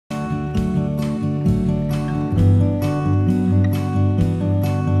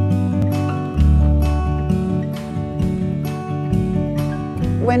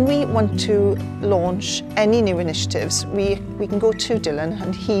when we want to launch any new initiatives, we can go to Dylan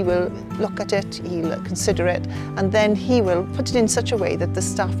and he will look at it, he'll consider it, and then he will put it in such a way that the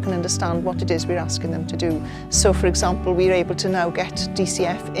staff can understand what it is we're asking them to do. So for example, we're able to now get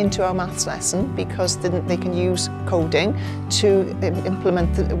DCF into our maths lesson because then they can use coding to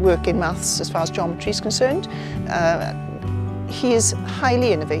implement the work in maths as far as geometry is concerned. He is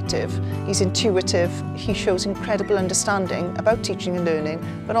highly innovative, he's intuitive, he shows incredible understanding about teaching and learning,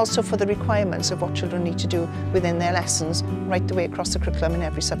 but also for the requirements of what children need to do within their lessons, right the way across the curriculum in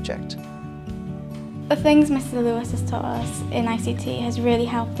every subject. The things Mr Lewis has taught us in ICT has really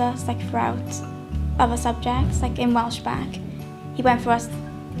helped us throughout other subjects, in Welsh back. He went for us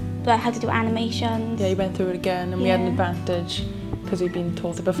how to do animations. Yeah, he went through it again and we had an advantage because we'd been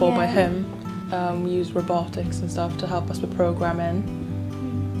taught it before by him. We used robotics and stuff to help us with programming.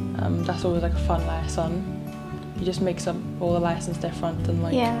 That's always a fun lesson. He just makes up all the lessons different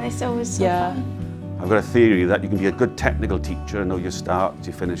and yeah, it's always so fun. I've got a theory that you can be a good technical teacher and know your starts,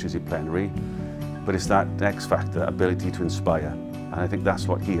 your finishes, your plenary, but it's that X factor, ability to inspire, and I think that's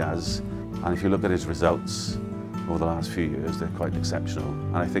what he has. And if you look at his results over the last few years, they're quite exceptional,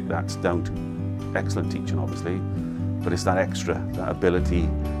 and I think that's down to excellent teaching, obviously, but it's that extra, that ability,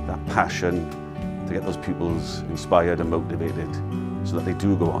 that passion to get those pupils inspired and motivated so that they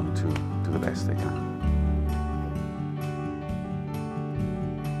do go on to do the best they can.